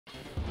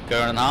各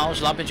位好，我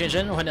是老北全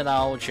身，欢迎来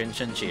到全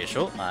身解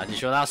说啊！继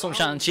续为大家送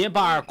上街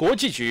霸2国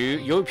际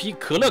局，有一批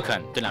可乐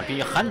肯，对2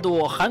批韩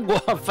国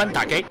翻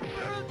塔 K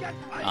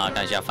啊！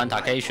看一下翻塔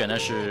K 选的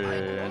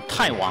是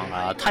泰王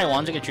啊，泰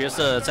王这个角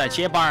色在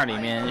街霸2里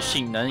面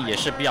性能也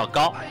是比较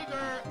高，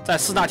在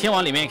4大天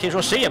王里面可以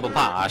说谁也不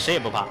怕啊，谁也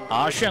不怕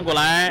啊！炫过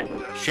来，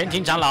玄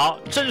庭长老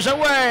正身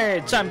位，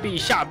战臂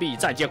下臂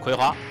再接葵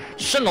花，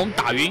升龙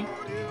打晕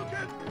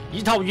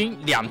，1套晕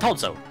2套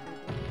走。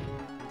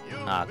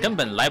 啊，根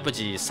本来不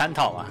及3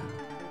套啊，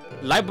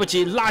来不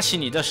及拉起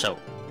你的手，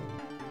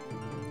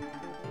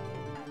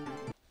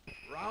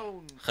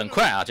很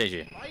快啊这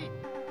局，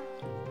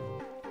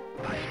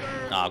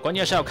啊，关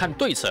键是要看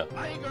对策。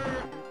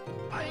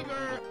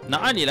那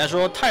按理来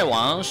说，泰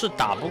王是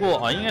打不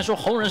过啊，应该说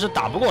红人是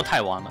打不过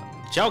泰王的，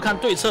只要看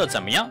对策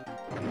怎么样，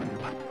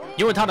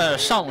因为他的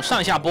上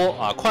下波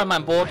啊、快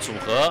慢波组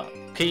合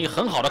可以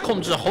很好的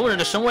控制红人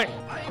的身位，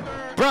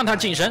不让他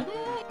近身。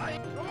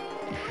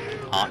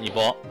好，一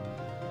波。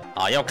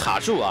 啊，要卡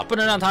住啊，不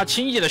能让他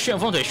轻易的旋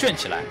风腿旋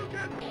起来。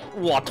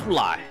哇，突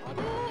来，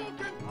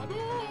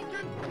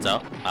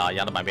走啊，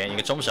压到板边一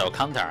个中手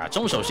counter 啊，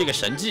中手是一个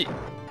神技。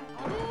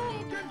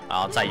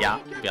好，再压，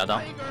不要动。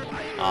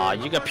啊，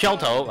一个飘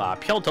头啊，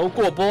飘头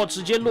过波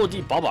直接落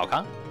地保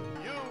康。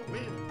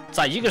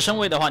在一个身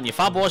位的话，你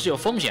发波是有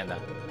风险的。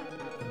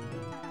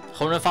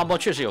红人发波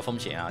确实有风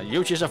险啊，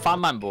尤其是发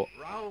慢波。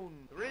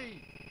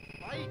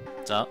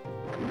走，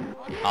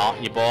好，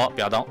一波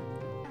不要动。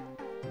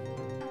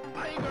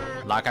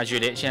 拉开距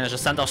离，现在是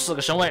3到4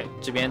个身位，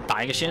这边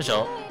打一个先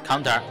手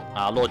counter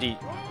啊，落地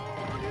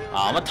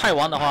啊。我们泰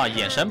王的话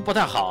眼神不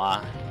太好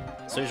啊，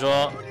所以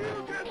说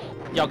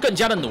要更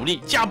加的努力，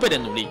加倍的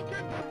努力，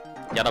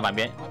压到板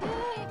边。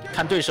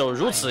看对手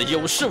如此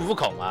有恃无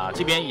恐啊，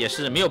这边也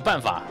是没有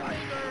办法。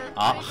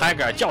好，海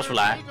格尔叫出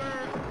来，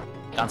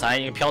刚才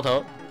一个飘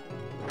头，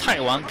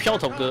泰王飘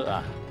头哥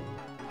啊，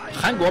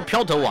韩国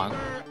飘头王。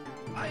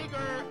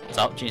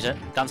 走，近身，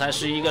刚才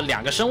是一个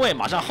2个身位，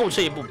马上后撤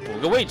一步补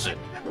个位置，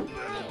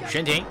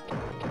悬停，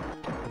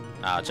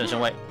啊，正身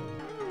位，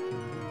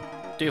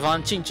对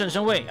方进正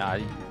身位啊，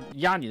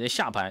压你的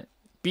下盘，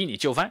逼你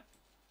就翻。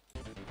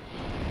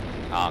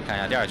好，看一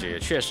下第2局，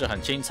确实很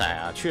精彩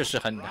啊，确实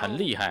很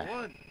厉害。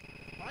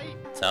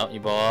走一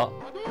波，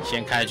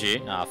先开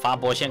局啊，发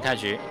波先开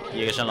局，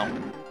一个升龙。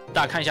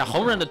大家看一下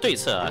红人的对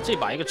策啊，这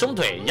把一个中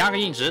腿压个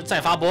硬直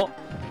再发波，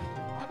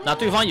那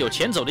对方有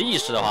前走的意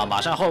识的话，马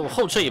上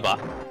后撤一把。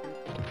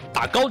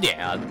 打高点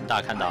啊！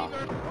大家看到，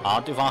好，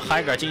对方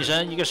海格尔近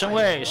身一个身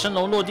位，升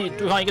龙落地，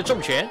对方一个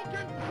重拳，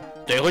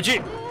怼回去，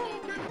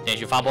连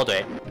续发波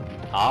怼，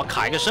好，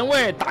卡一个身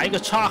位，打一个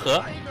插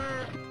合，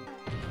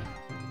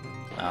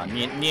啊，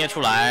捏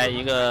出来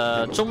一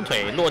个中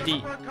腿落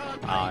地，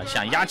啊，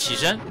想压起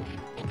身，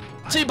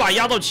这把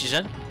压到起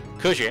身，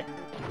科学，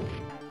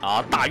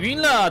好，打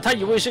晕了，他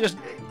以为是个，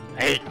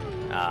哎，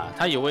啊，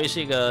他以为是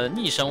一个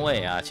逆身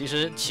位啊，其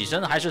实起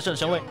身还是正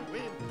身位。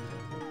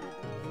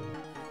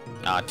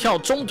 啊，跳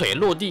中腿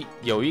落地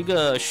有一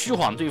个虚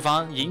晃对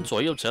方迎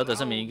左右折的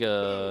这么一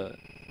个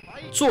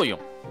作用，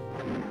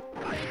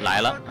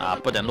来了啊！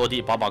不等落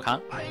地保康，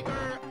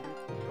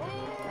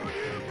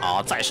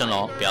好，再升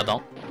龙，不要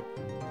动。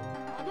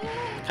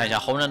看一下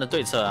红人的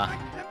对策啊，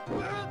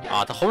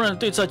啊，他红人的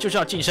对策就是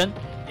要近身，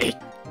哎，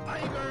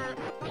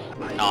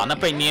啊，那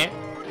被捏，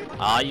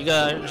啊，一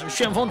个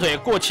旋风腿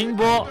过轻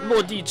波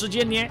落地直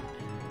接捏，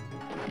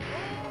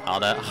好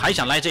的，还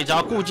想来这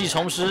招，故技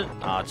重施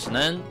啊，只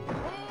能。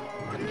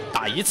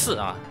 打1次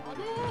啊，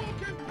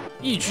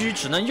一局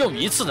只能用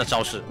1次的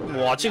招式。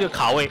哇，这个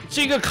卡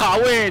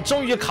位，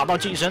终于卡到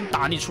近身，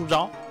打你出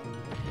招。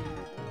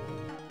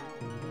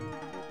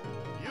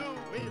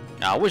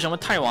啊，为什么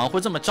泰王会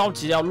这么着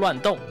急要乱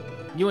动？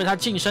因为他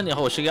近身以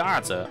后是一个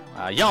2则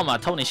啊，要么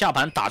偷你下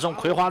盘打中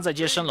葵花再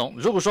接升龙，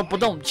如果说不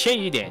动切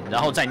一点，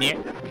然后再捏。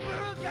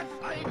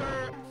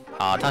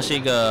啊，他是一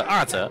个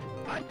2则。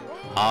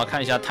好，看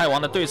一下泰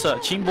王的对策，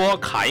轻波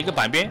卡一个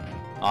板边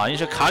啊，也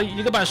是卡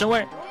一个半身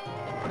位。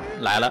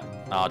 来了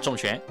啊！重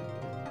拳，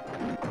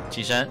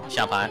起身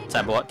下盘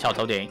再波跳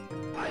头顶，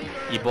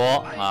一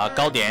波啊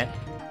高点。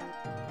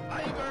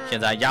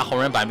现在压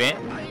红人板边，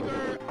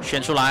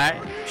旋出来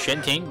悬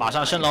停，马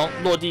上升龙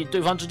落地，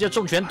对方直接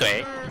重拳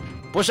怼，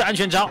不是安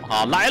全招。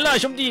好来了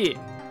兄弟，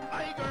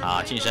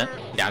啊近身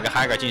2个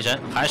海格近身，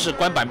还是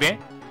关板边。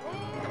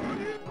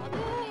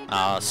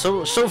啊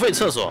收费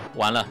厕所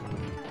完了，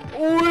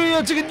哎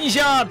呀这个逆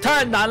向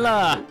太难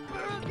了。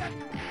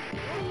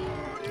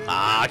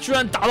 啊！居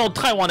然达到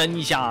泰王的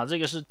逆向，这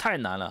个是太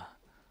难了。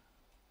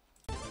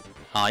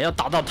啊，要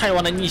达到泰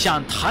王的逆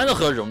向，谈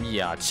何容易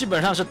啊！基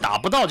本上是打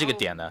不到这个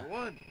点的。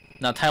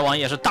那泰王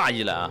也是大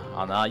意了啊！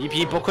好的，一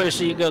批不愧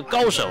是一个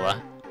高手啊，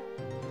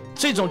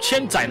这种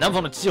千载难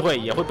逢的机会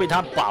也会被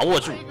他把握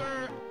住。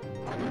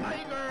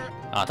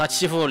啊，他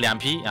欺负2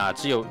批啊，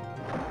只有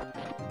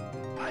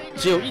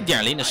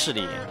1.0的视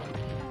力，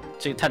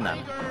这个太难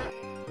了。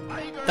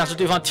但是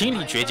对方听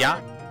力绝佳。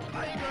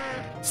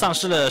 丧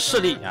失了视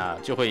力啊，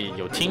就会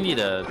有听力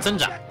的增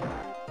长。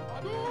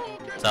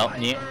走，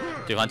你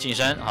对方近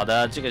身，好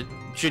的，这个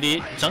距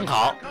离正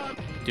好，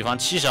对方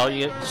起手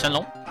一个升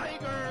龙，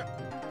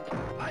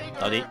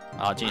到底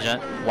啊近身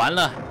完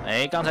了，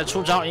哎，刚才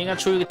出招应该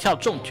出一个跳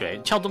重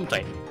腿，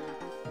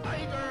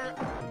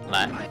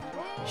来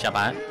下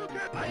盘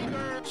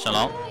升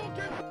龙，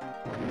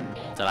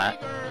再来，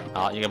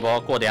好一个波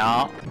过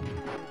掉，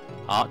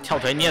好跳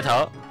腿捏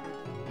头，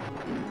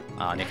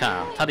啊你看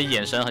啊他的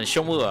眼神很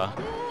凶恶，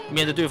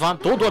面对对方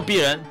咄咄逼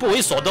人，不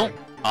为所动，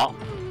好。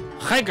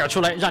 嗨杆出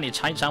来，让你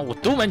尝一尝我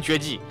独门绝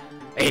技。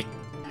哎，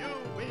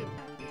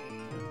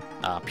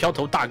啊，飘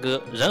头大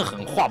哥人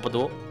狠话不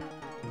多，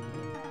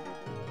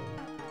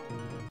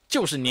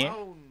就是捏。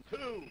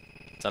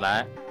再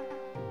来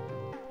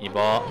一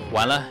波，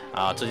完了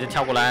啊，直接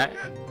跳过来，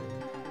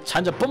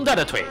缠着绷带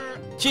的腿，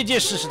结结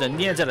实实的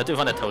捏在了对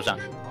方的头上，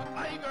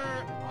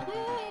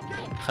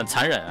很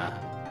残忍啊。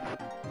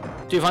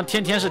对方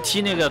天天是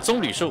踢那个棕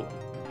榈树。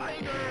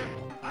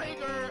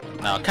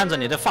 啊，看着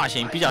你的发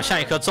型比较像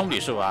一棵棕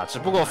榈树啊，只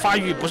不过发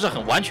育不是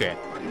很完全。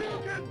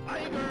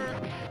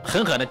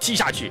狠狠的踢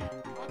下去，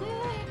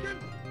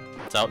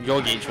走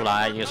 ，Yogi 出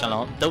来一个升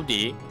龙兜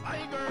底。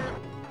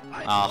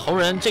啊，红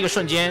人这个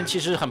瞬间其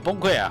实很崩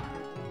溃啊。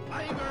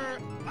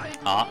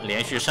好，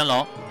连续升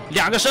龙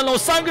，2个升龙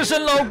，3个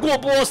升龙过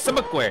波，什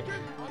么鬼？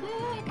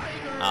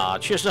啊，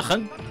确实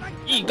很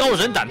艺高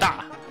人胆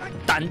大，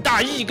胆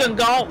大艺更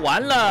高。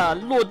完了，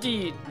落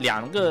地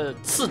2个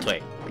刺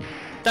腿。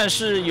 但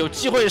是有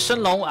机会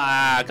升龙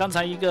啊！刚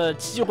才一个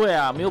机会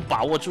啊，没有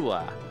把握住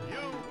啊，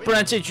不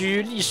然这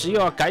局历史又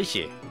要改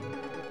写，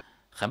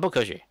很不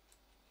科学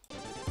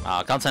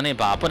啊！刚才那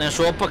把不能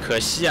说不可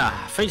惜啊，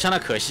非常的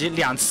可惜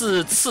，2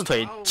次刺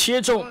腿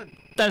切中，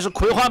但是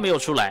葵花没有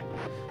出来，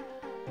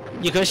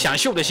一颗想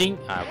秀的心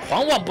啊，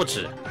狂妄不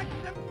止，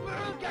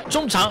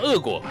中尝恶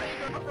果。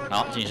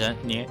好，近身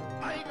捏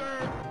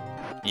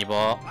一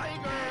波，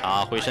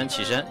好回身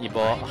起身一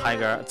波，嗨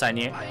个再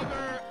捏。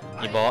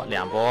 1波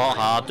2波，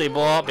好对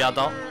波，不要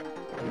动，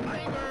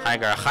嗨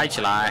个嗨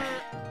起来，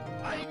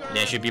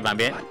连续 B 板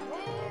边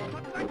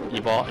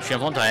，1波旋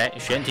风腿，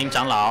悬停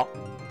长老，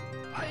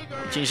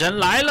近身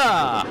来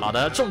了，好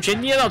的重拳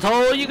捏到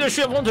头，一个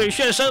旋风腿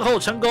旋身后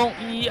成功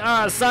，1、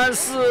2、3、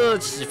4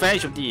起飞，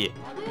兄弟，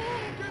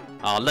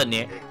好愣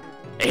捏，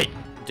哎，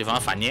对方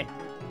反捏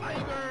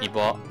，1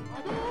波，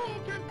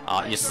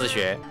好一丝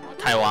血，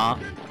太王，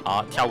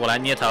好跳过来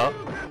捏头，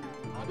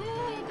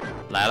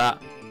来了。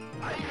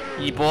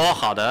 1波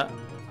好的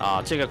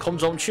啊，这个空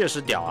中确实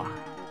屌啊，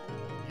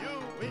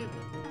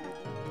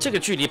这个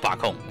距离把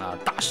控啊，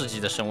大师级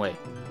的身位，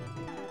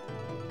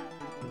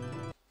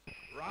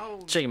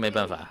这个没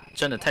办法，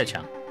真的太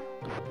强。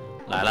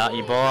来了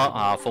1波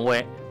啊，风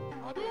位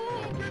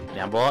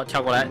，2波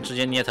跳过来直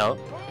接捏头，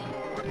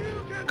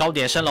高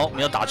点升龙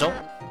没有打中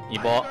，1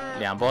波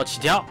2波起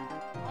跳，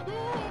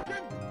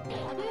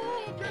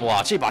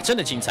哇，这把真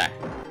的精彩。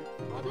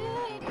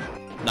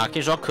那可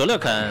以说可乐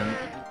肯。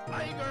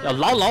 要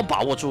牢牢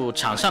把握住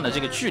场上的这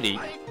个距离，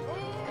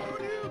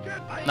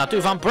那对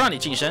方不让你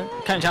近身，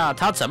看一下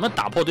他怎么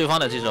打破对方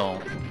的这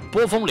种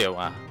波峰流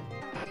啊，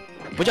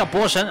不叫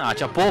波身啊，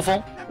叫波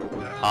峰。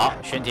好，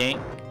悬停，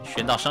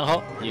悬到身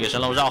后，一个升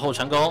龙绕后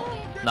成功。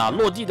那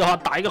落地的话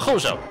打一个后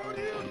手，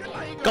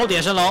高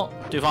点升龙，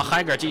对方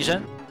嗨个近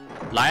身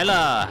来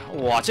了，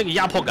哇，这个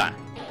压迫感，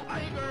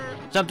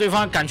让对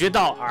方感觉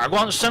到耳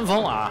光生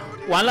风啊，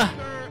完了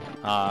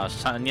啊，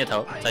上捏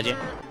头，再见，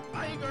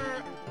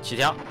起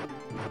跳。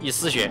 一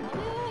丝血，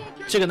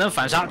这个能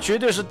反杀，绝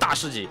对是大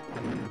师级。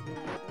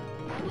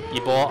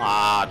1波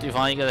啊，对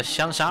方一个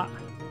相杀，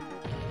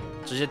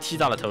直接踢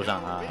到了头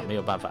上啊，没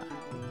有办法，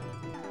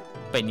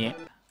被捏。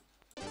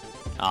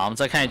好，我们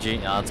再看一局，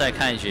然后再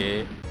看一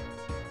局，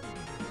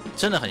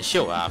真的很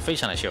秀啊，非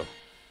常的秀。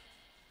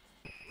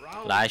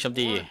来，兄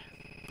弟，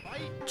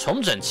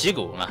重整旗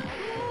鼓啊，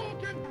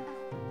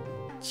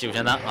旗鼓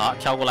相当，好，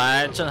跳过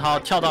来，正好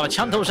跳到了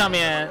枪头上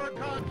面，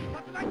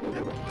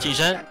近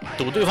身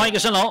堵对方一个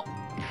升龙。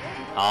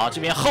 好，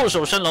这边后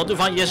手升龙，对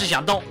方也是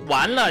想动，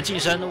完了近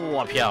身，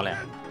哇，漂亮，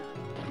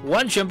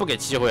完全不给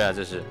机会啊，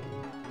这是，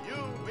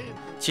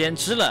简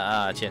直了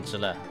啊，简直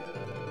了，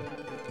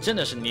真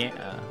的是捏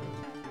啊，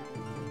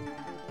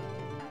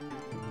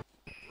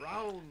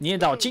捏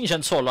到精神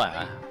错乱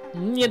啊，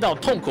捏到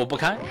痛苦不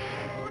堪。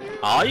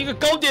好，一个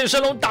高点升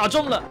龙打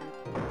中了，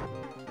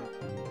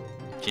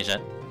近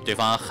身，对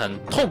方很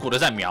痛苦的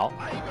在瞄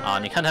啊，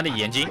你看他的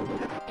眼睛。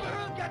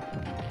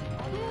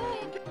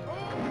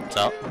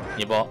 走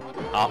1波，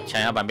好，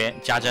抢压板边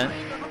加针，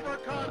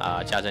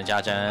啊，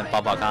加针，宝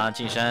宝康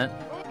近身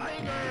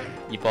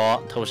，1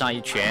波头上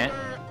一拳，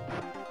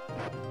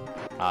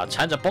啊，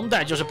缠着绷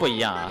带就是不一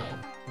样啊。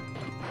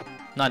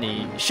那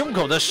你胸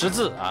口的10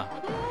字啊，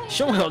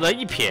胸口的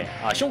一撇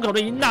啊，胸口的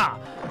一捺，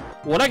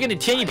我来给你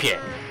添一撇。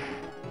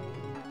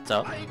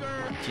走，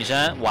近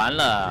身完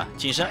了，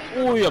近身，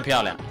哦哟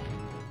漂亮。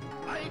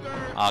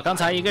啊，刚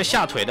才一个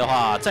下腿的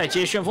话，再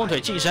接旋风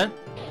腿近身。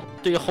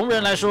 对于红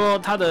人来说，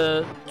他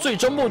的最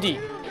终目的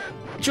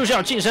就是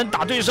要近身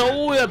打对手。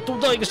哦呀，堵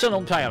到一个升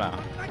龙，漂亮了！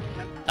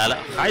来了，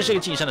还是一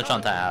个近身的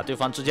状态啊！对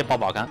方直接爆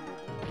保康。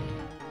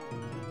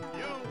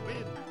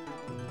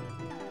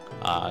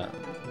啊，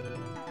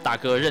大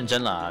哥认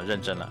真了啊，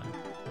认真了。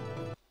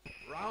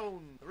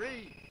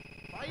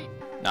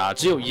啊，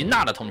只有一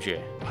纳的同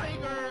学，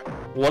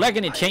我来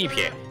给你添一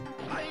撇。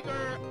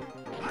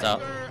走。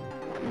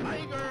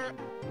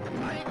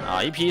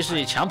啊，一批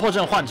是强迫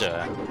症患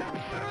者，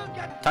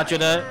他觉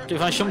得对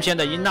方胸前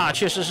的一纳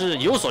确实是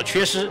有所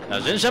缺失，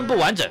人生不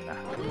完整啊。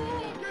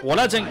我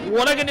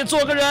来给你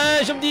做个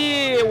人，兄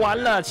弟，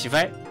完了，起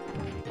飞。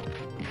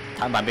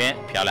弹板边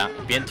漂亮，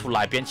边突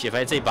来边起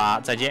飞，这把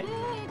再见。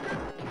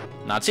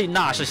那这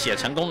纳是写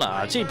成功了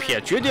啊，这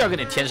撇绝对要给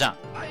你添上。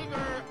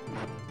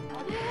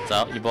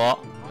走一波，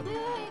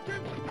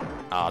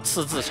啊，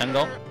次字成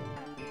功。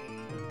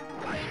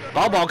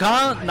宝宝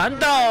康，难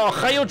道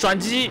还有转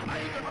机？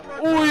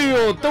哎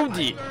呦，兜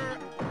底，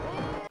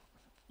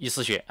一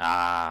丝血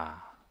啊，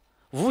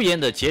无言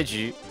的结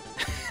局。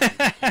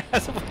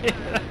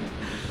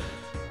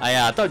哎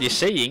呀，到底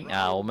谁赢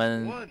啊？我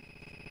们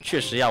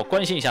确实要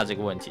关心一下这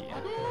个问题。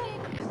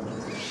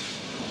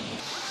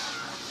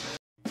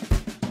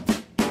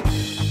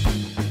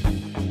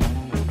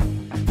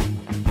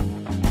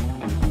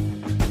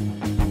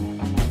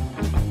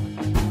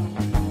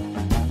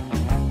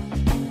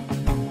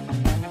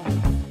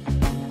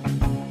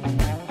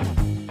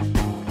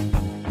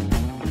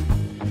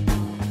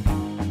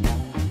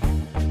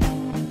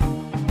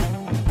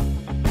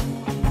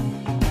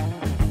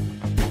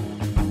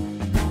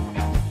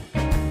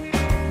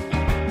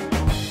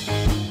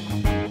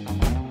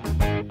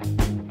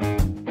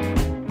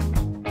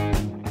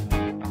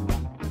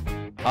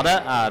好的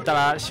啊，大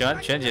家喜欢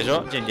全解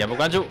说，敬点播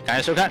关注，感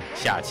谢收看，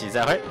下期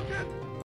再会。